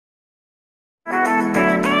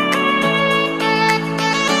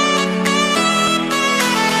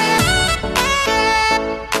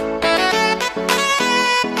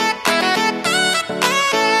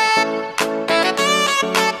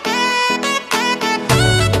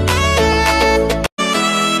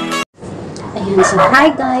And so,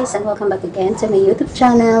 hi guys, and welcome back again to my YouTube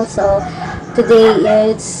channel. So, today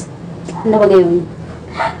is, ano ba ngayon?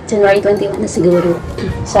 January 21 na siguro.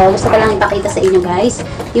 So, gusto ko lang ipakita sa inyo guys,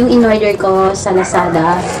 yung in-order ko sa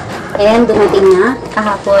Lazada. And dumating na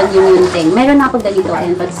kahapon yung yunting. Meron na akong ganito,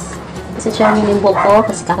 and kasi siya yung buhok ko,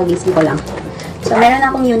 kasi kakagising ko lang. So, meron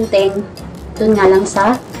na akong yunting, dun nga lang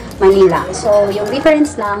sa Manila. So, yung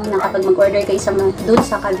difference lang na kapag mag-order kayo dun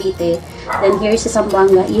sa Cavite, then here sa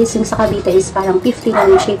Zamboanga is, yung sa Cavite is parang 50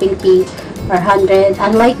 lang yung shipping fee or 100.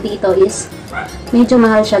 Unlike dito is, medyo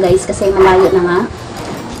mahal siya guys kasi malayo na nga.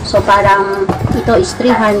 So, parang ito is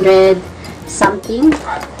 300 something.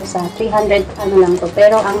 Sa 300 ano lang to.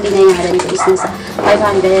 Pero ang binayaran ko is nasa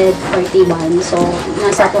 541. So,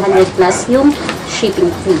 nasa 200 plus yung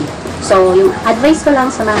shipping fee. So, yung advice ko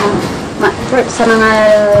lang sa mga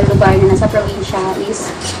lugar na nasa probinsya is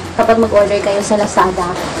kapag mag-order kayo sa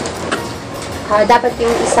Lazada, dapat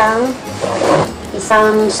yung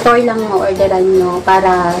isang store lang mo orderan nyo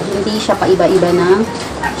para hindi siya pa-iba-iba ng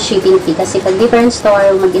shipping fee. Kasi pag different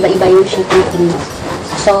store, mag-iba-iba yung shipping fee.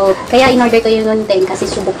 So, kaya in-order ko yung yunting kasi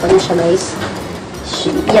subok ko na siya guys.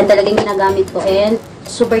 Yan talagang ginagamit ko and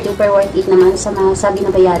super duper worth it naman sa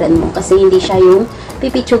binabayaran mo kasi hindi siya yung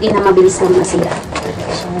pipitsugin na mabilis lang masira.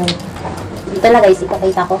 So, dito lang guys,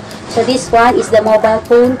 ipakita ko. So, this one is the mobile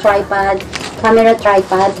phone tripod, camera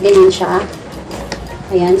tripod, ganyan siya.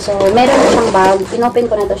 Ayan, so, meron na siyang bag.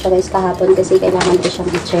 Pinopen ko na to siya guys kahapon kasi kailangan ko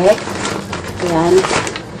siyang i-check. Ayan.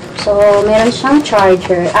 So, meron siyang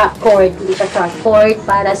charger, cord, hindi siya charge, cord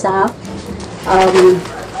para sa,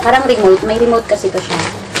 parang remote. May remote kasi to siya.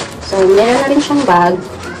 So, meron na rin siyang bag.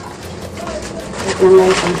 Wait lang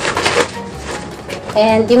guys.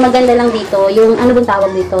 And yung maganda lang dito, yung ano bang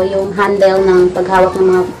tawag dito, yung handle ng paghawak ng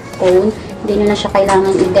mga phone, hindi nyo na siya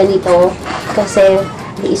kailangan ganito kasi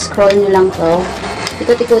i-scroll nyo lang to.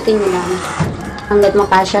 Ikot-ikutin nyo lang hanggat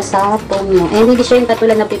makasya sa phone mo. And hindi siya yung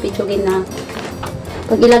katulad na pipitsugin na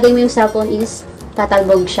pag ilagay mo yung cellphone is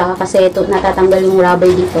tatalbog siya kasi ito natatanggal yung rubber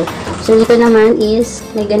dito. So ito naman is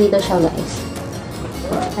may ganito siya guys.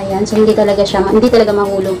 Ayan, so hindi talaga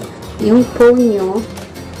mahulog yung phone nyo.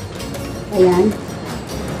 Ayan.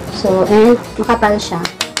 So, and makapal siya.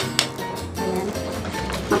 Ayan.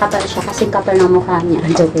 Makapal siya kasi kapal ng mukha niya.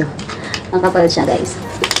 Joke lang. Makapal siya, guys.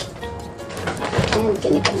 Ayan,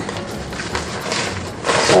 ganito na.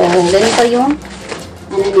 So, ganito yung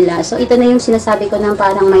ano nila. So, ito na yung sinasabi ko na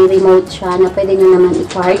parang may remote siya na pwede nyo naman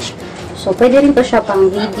i-charge. So, pwede rin to siya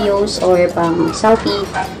pang videos or pang selfie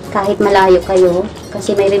kahit malayo kayo.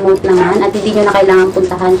 Kasi may remote naman at hindi nyo na kailangan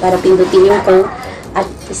puntahan para pindutin yung phone at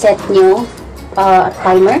iset nyo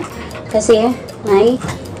timer kasi may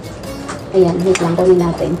ayan, wait lang, gawin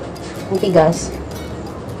natin ang tigas.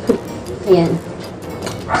 Ayan,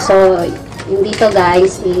 so yung dito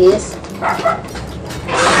guys is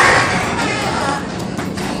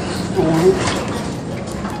ayan,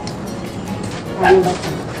 ano ba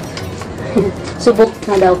ito? Subok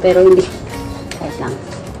na daw pero hindi, wait lang,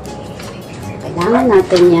 kailangan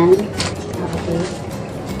natin yan. Okay,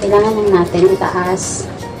 kailangan lang natin itaas.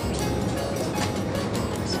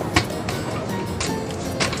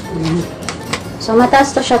 So,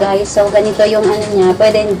 mataas to siya guys. So, ganito yung ano niya.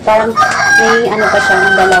 Pwede, parang may ano pa siya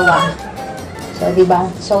ng dalawa. So, diba?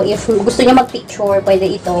 So, if gusto niya mag-picture, pwede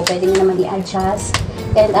ito. Pwede niyo naman i-adjust.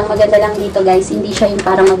 And, ang maganda lang dito guys, hindi siya yung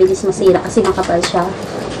parang mabilis masira kasi makapal siya.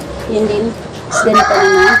 Yun din. Is ganito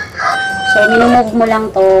naman. So, minumove mo lang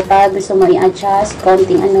to pag gusto mo i-adjust.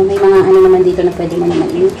 Konting ano, may mga ano naman dito na pwede mo naman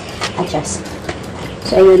i-adjust.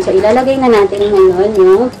 So, ayun. So, ilalagay na natin ngayon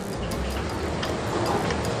yung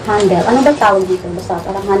handle. Ano ba tawag dito? Basta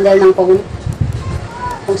parang handle ng phone.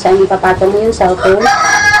 Kung saan ipapatong mo yung cellphone.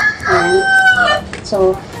 Ayan.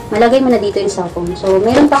 So, malagay mo na dito yung cellphone. So,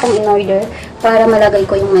 meron pa akong in-order para malagay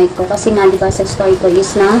ko yung mic ko. Kasi nga, di ba, sa story ko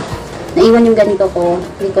is naiwan yung ganito ko.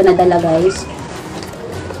 Hindi ko nadala, guys.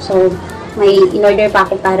 So, may in-order pa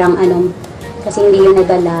ako parang kasi hindi yung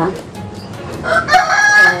nadala.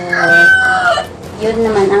 So, yun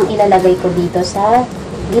naman ang ilalagay ko dito sa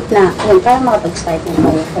gitna. Yun, para makapag-start na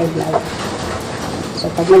tayo for vlog. So,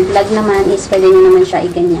 pag mag-vlog naman is pwede nyo naman siya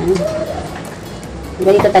i-ganyan.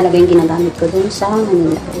 Ganito talaga yung ginagamit ko dun sa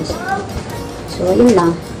Manila. So, ayun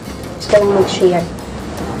lang. Gusto lang mag-share.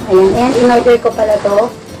 Ayan. And in-order ko pala to.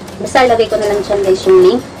 Basta ilagay ko na lang dyan guys yung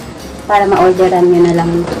link para ma-orderan nyo na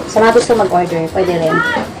lang. Sa mga gusto mag-order, pwede rin.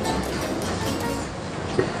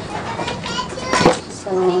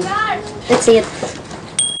 So, that's it.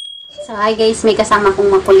 So, hi guys, may kasama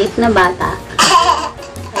kong makulit na bata.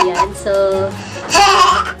 Ayan, so...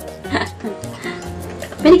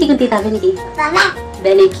 Beniki kung tita, Beniki.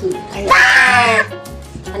 Beniki. Ayan.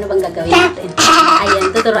 Ano bang gagawin natin? Ayan,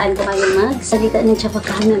 tuturuan ko kayo magsalita ng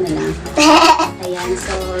Chavacano na lang. Ayan,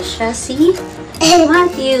 so siya si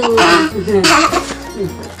Matthew.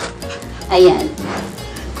 Ayan.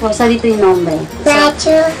 Kosa dito yung nombre.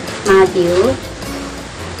 Matthew.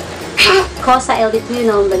 Kosa L dito yung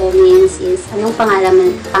nombre means is anong pangalan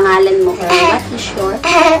mo or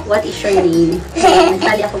what is your name.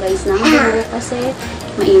 Nagtali ako guys ng buo kasi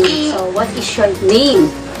mainit. So, what is your name?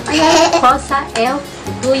 Kosa L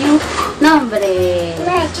dito yung nombre.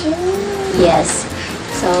 Yes.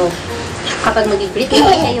 So, kapag mag-greet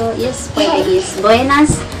kayo is pwede is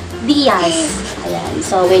buenas dias. Ayan.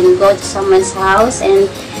 So, when you go to someone's house and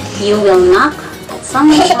you will knock at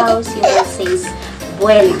someone's house, you will say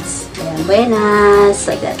buenas. Ayan, buenas.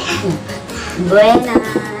 Like that. Buenas.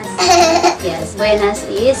 Yes, buenas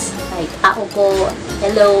is like tao po,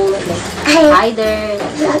 hello, like hi there,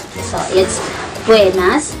 like that. So, it's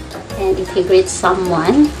buenas. And if you greet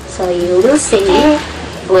someone, so you will say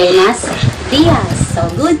buenas dias. So,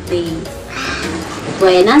 good day.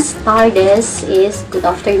 Buenas tardes is good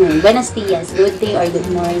afternoon. Buenas dias, good day or good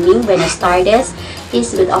morning. Buenas tardes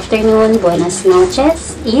is good afternoon. Buenas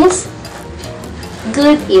noches is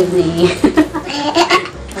good evening.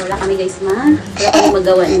 Wala kami guys wala kami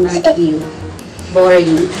magawa ni Matthew.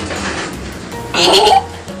 Boring.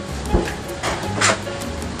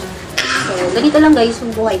 So, ganito lang guys yung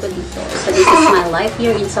buhay ko dito. So, this is my life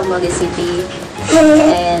here in Zamboanga City.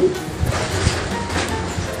 And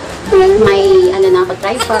may na ako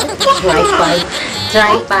tripod. So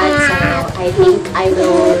I think I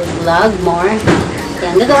will vlog more.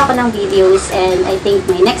 Yan, gagawa ko ng videos and I think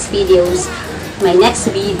my next video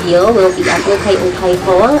will be an ukay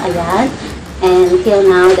haul. Ayan. And till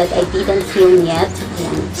now that I didn't film yet.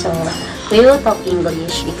 Ayan. So we will talk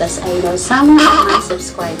English because I know some of my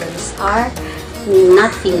subscribers are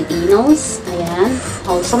not Filipinos. Ayan.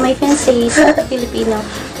 Also my fiancé is not Filipino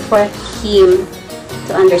for him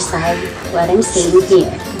to understand what I'm saying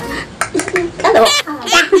here.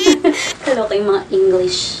 Kalo kayong mga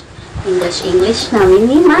English namin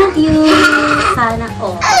ni Matthew. Sana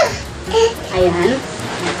ayan.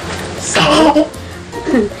 So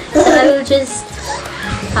I will just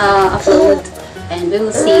upload and we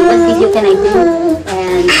will see what video can I do.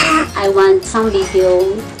 And I want some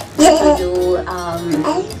video to do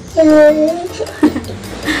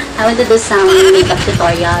I want to do some makeup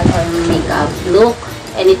tutorial or makeup look.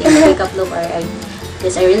 Anything makeup look or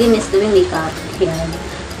because I really miss doing makeup here.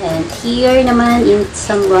 And here naman in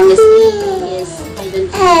Zamboanga City is I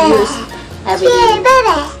don't use everything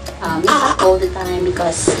makeup all the time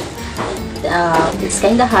because it's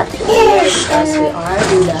kind of hot here because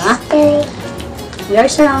we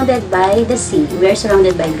are surrounded by the sea. We are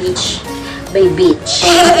surrounded by beach.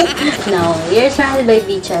 No, we are surrounded by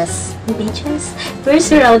beaches. We're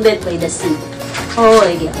surrounded by the sea. Oh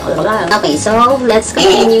my God. Okay, so let's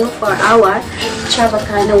continue for our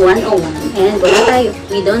Chavacano 101. And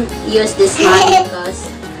we don't use this mic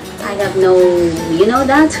because I have no, you know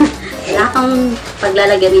that? Wala akong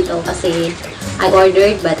paglalagyan nito kasi I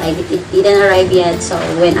ordered but it didn't arrive yet. So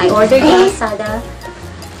when I ordered in Lazada,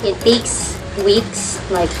 it takes weeks,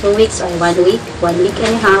 like 2 weeks or 1 week, 1 week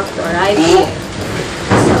and a half to arrive here.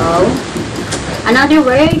 So another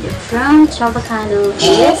word from Chavacano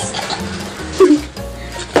is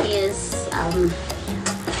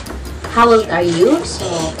how old are you? So,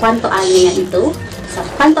 kwanto anya ito? So,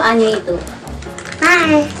 kwanto anya ito?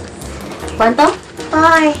 5. Kwanto?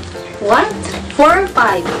 4. What? 4 or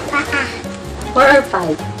 5? 4 or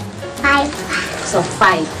 5? 5. So,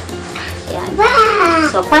 5. Ayan.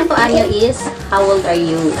 So, kwanto anya is how old are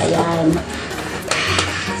you? Ayan.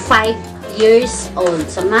 5 years old.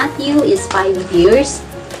 So, Matthew is 5 years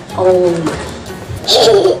old.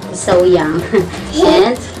 So young.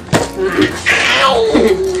 And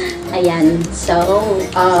ayan. So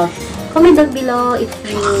comment down below if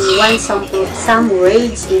you want some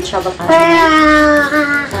words in Chavacano.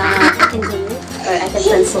 I can do or I can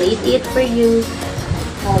translate it for you.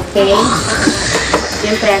 Okay.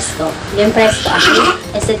 Bien presto aquí.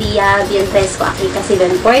 Ese día bien fresco aquí kasi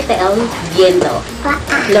bien fuerte el viento.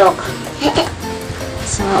 Look.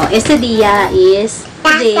 So ese día is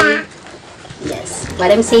today. Yes,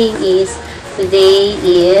 what I'm saying is today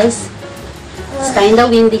is it's kind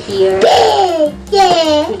of windy here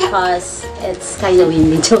because it's kind of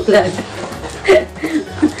windy. Joke lang.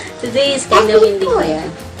 Today is kind of windy here.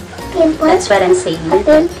 That's what I'm saying.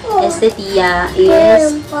 Este día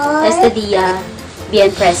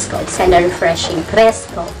bien fresco. It's kind of refreshing.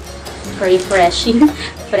 Refreshing.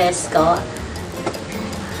 Fresco.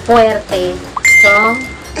 Fuerte. Strong.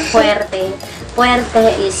 Fuerte. Fuerte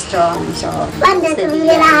is strong. So,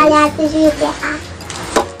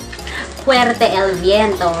 fuerte el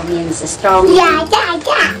viento means strong.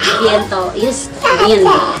 Viento is wind.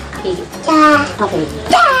 Okay. Okay.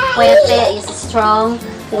 Fuerte is strong.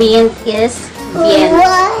 Wind is viento.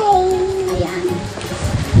 Ayan.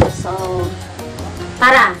 So,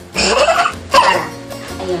 para. Para.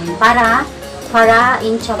 Ayan. Para. Para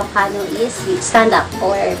in Chavacano is stand up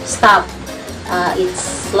or stop.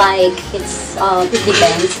 It's like, it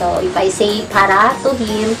depends. So, if I say para to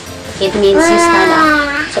him, it means you stand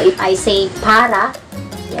up. So, if I say para,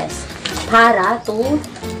 yes, para to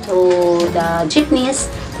the jeepneys,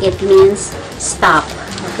 it means stop.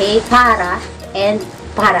 Okay, para and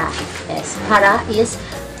para. Yes, para is,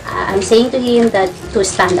 I'm saying to him that to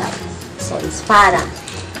stand up. So, it's para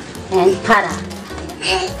and para.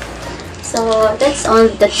 So, that's all.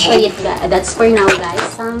 That's for it. That's for now, guys.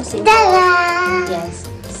 Some simple, yes,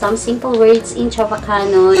 some simple words in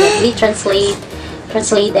Chavacano that we translated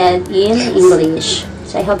in English.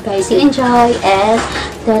 So, I hope guys you enjoy, and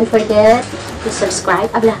don't forget to subscribe.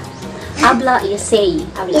 Habla. Habla is say.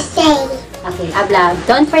 Habla. Okay, habla.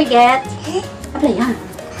 Don't forget. Habla yan.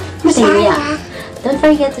 Don't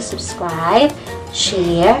forget to subscribe,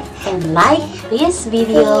 share, and like this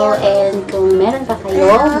video. And kung meron pa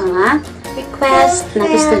kayo mga request na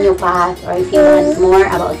gusto nyo pa, or if you want more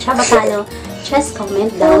about Chavacano, just comment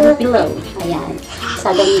down below. Ayan.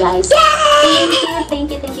 So again guys, thank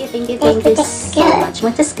you so much.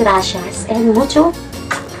 Muchas gracias and mucho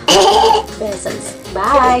besos.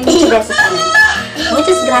 Bye. Mucho besos, Anong.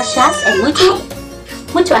 Muchas gracias and mucho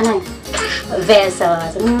Anong.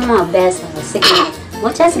 Besos. Besos. Sige.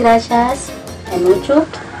 Muchas gracias and mucho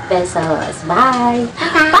besos. Bye.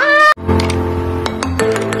 Bye.